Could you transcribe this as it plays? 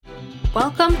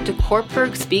Welcome to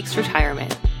Kortberg Speaks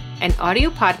Retirement, an audio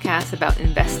podcast about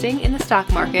investing in the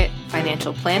stock market,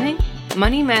 financial planning,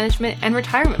 money management, and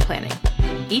retirement planning.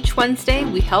 Each Wednesday,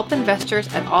 we help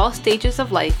investors at all stages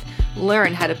of life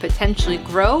learn how to potentially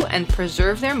grow and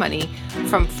preserve their money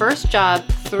from first job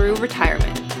through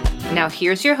retirement. Now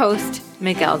here's your host,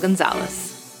 Miguel Gonzalez.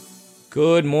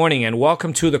 Good morning and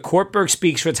welcome to the Kortberg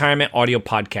Speaks Retirement audio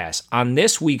podcast. On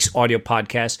this week's audio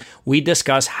podcast, we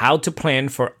discuss how to plan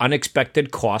for unexpected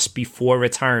costs before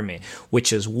retirement,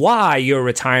 which is why your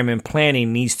retirement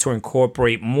planning needs to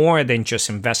incorporate more than just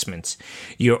investments.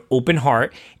 Your open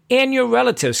heart and your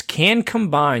relatives can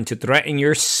combine to threaten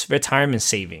your retirement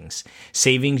savings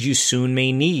you soon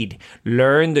may need.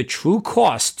 Learn the true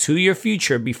cost to your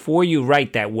future before you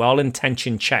write that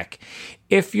well-intentioned check.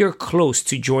 If you're close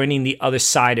to joining the other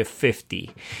side of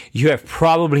 50, you have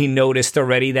probably noticed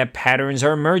already that patterns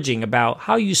are emerging about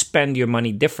how you spend your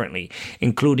money differently,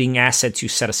 including assets you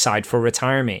set aside for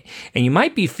retirement. And you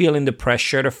might be feeling the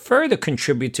pressure to further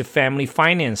contribute to family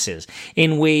finances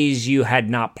in ways you had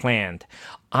not planned.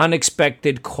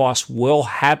 Unexpected costs will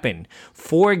happen.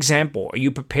 For example, are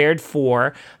you prepared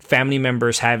for family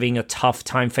members having a tough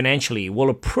time financially? Will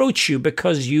approach you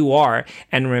because you are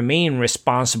and remain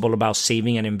responsible about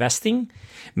saving and investing?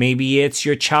 Maybe it's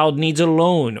your child needs a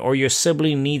loan or your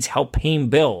sibling needs help paying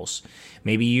bills.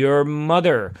 Maybe your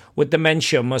mother with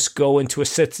dementia must go into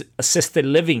assisted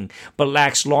living but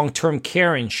lacks long-term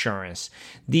care insurance.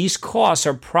 These costs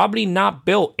are probably not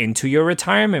built into your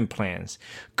retirement plans.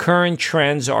 Current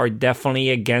trends are definitely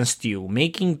against you.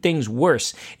 Making things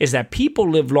worse is that people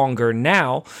live longer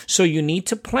now, so you need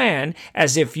to plan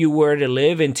as if you were to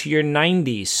live into your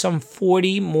 90s, some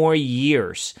 40 more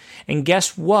years. And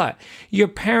guess what? Your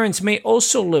parents may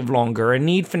also live longer and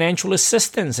need financial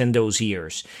assistance in those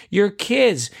years. Your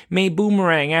kids may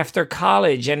boomerang after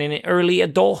college and in early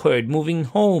adulthood, moving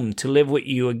home to live with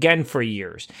you again for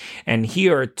years. And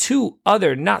here are two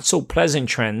other not so pleasant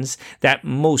trends that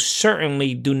most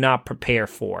certainly do not prepare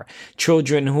for.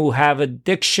 Children who have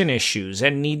addiction issues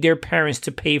and need their parents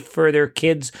to pay for their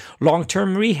kids'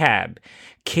 long-term rehab.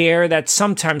 Care that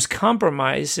sometimes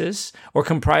comprises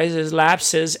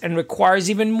lapses and requires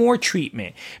even more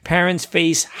treatment. Parents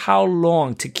face how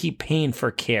long to keep paying for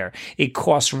care, a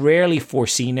cost rarely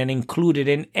foreseen and included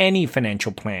in any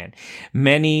financial plan.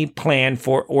 Many plan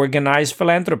for organized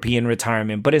philanthropy in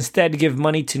retirement, but instead give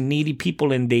money to needy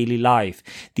people in daily life.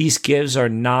 These gifts are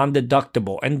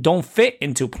non-deductible and don't fit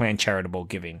into planned charitable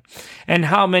giving. And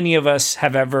how many of us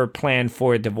have ever planned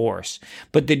for a divorce?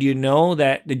 But did you know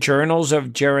that the journals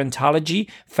of gerontology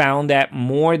found that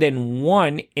more than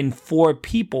 1 in 4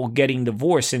 people getting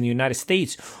divorced in the United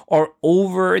States are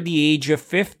over the age of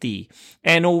 50,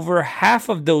 and over half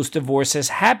of those divorces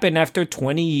happen after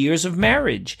 20 years of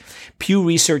marriage. Pew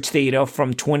Research data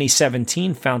from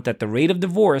 2017 found that the rate of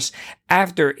divorce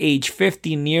after age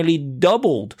 50 nearly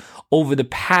doubled over the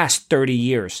past 30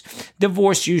 years.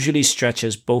 Divorce usually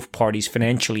stretches both parties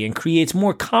financially and creates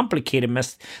more complicated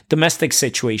domestic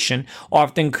situation,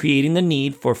 often creating the need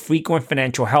for frequent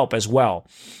financial help as well.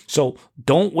 So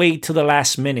don't wait till the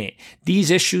last minute.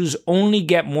 These issues only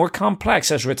get more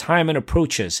complex as retirement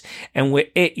approaches, and with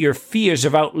it, your fears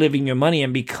of outliving your money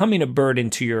and becoming a burden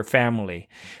to your family.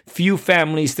 Few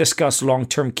families discuss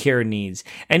long-term care needs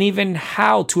and even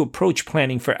how to approach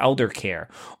planning for elder care.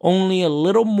 Only a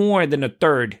little more than a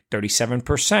third,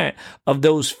 37%, of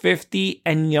those 50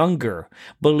 and younger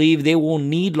believe they will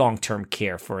need long-term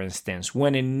care, for instance,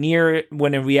 when in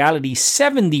reality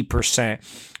 70%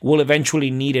 will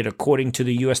eventually need it, according to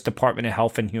the U.S. Department of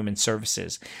Health and Human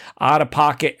Services.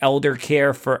 Out-of-pocket elder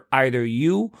care for either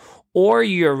you or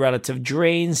your relative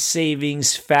drains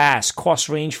savings fast. Costs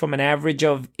range from an average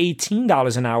of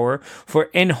 $18 an hour for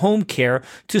in-home care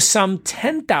to some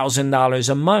 $10,000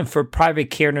 a month for private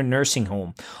care in a nursing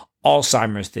home.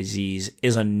 Alzheimer's disease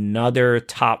is another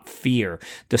top fear.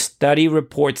 The study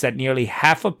reports that nearly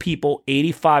half of people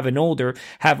 85 and older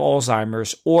have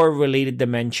Alzheimer's or related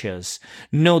dementias.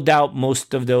 No doubt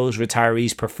most of those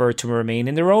retirees prefer to remain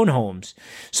in their own homes.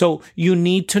 So you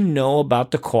need to know about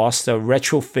the cost of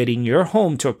retrofitting your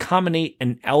home to accommodate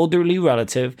an elderly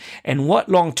relative and what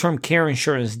long-term care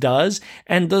insurance does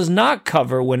and does not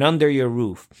cover when under your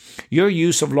roof. Your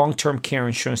use of long-term care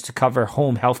insurance to cover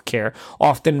home health care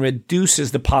often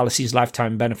reduces the policy's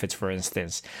lifetime benefits, for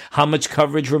instance. How much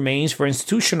coverage remains for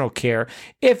institutional care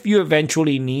if you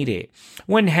eventually need it.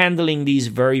 When handling these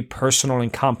very personal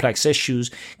and complex issues,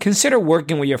 consider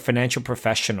working with your financial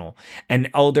professional, an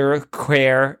elder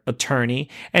care attorney,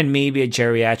 and maybe a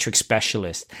geriatric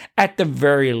specialist. At the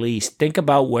very least, think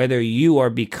about whether you are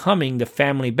becoming the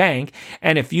family bank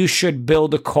and if you should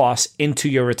build the costs into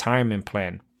your retirement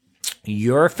plan.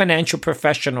 Your financial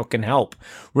professional can help.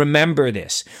 Remember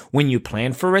this. When you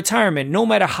plan for retirement, no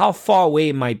matter how far away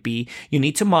it might be, you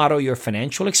need to model your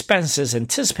financial expenses,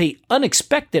 anticipate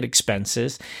unexpected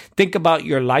expenses, think about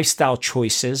your lifestyle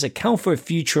choices, account for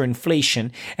future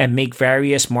inflation, and make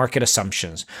various market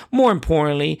assumptions. More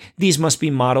importantly, these must be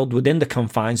modeled within the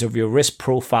confines of your risk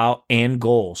profile and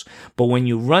goals. But when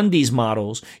you run these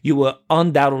models, you will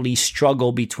undoubtedly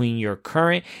struggle between your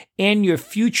current and your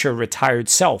future retired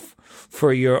self.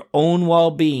 For your own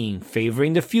well-being,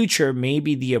 favoring the future may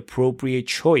be the appropriate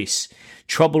choice.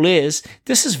 Trouble is,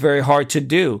 this is very hard to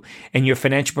do, and your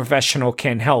financial professional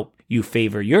can help you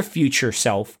favor your future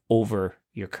self over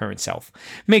your current self.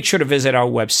 Make sure to visit our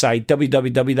website,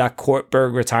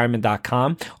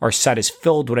 www.courtbergretirement.com. Our site is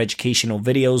filled with educational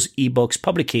videos, ebooks,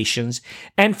 publications,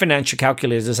 and financial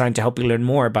calculators designed to help you learn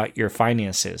more about your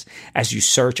finances. As you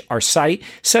search our site,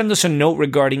 send us a note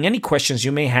regarding any questions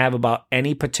you may have about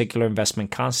any particular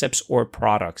investment concepts or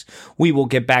products. We will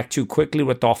get back to you quickly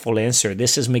with a thoughtful answer.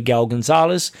 This is Miguel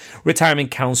Gonzalez,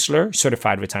 retirement counselor,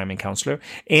 certified retirement counselor,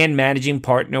 and managing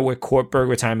partner with Courtberg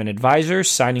Retirement Advisors,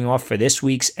 signing off for this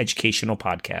week's educational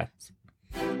podcast.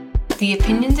 The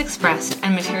opinions expressed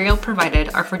and material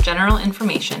provided are for general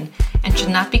information and should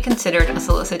not be considered a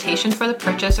solicitation for the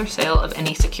purchase or sale of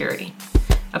any security.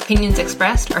 Opinions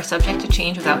expressed are subject to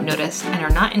change without notice and are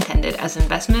not intended as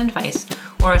investment advice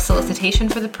or a solicitation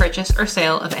for the purchase or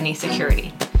sale of any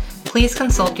security. Please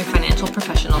consult your financial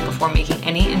professional before making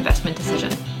any investment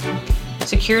decision.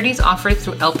 Securities offered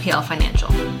through LPL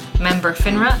Financial. Member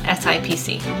FINRA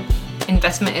SIPC.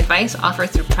 Investment advice offered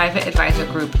through Private Advisor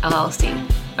Group, LLC,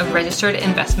 a registered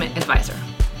investment advisor.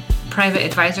 Private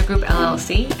Advisor Group,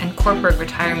 LLC, and Courtberg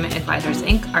Retirement Advisors,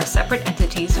 Inc. are separate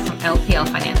entities from LPL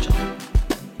Financial.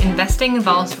 Investing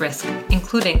involves risk,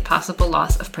 including possible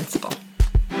loss of principal.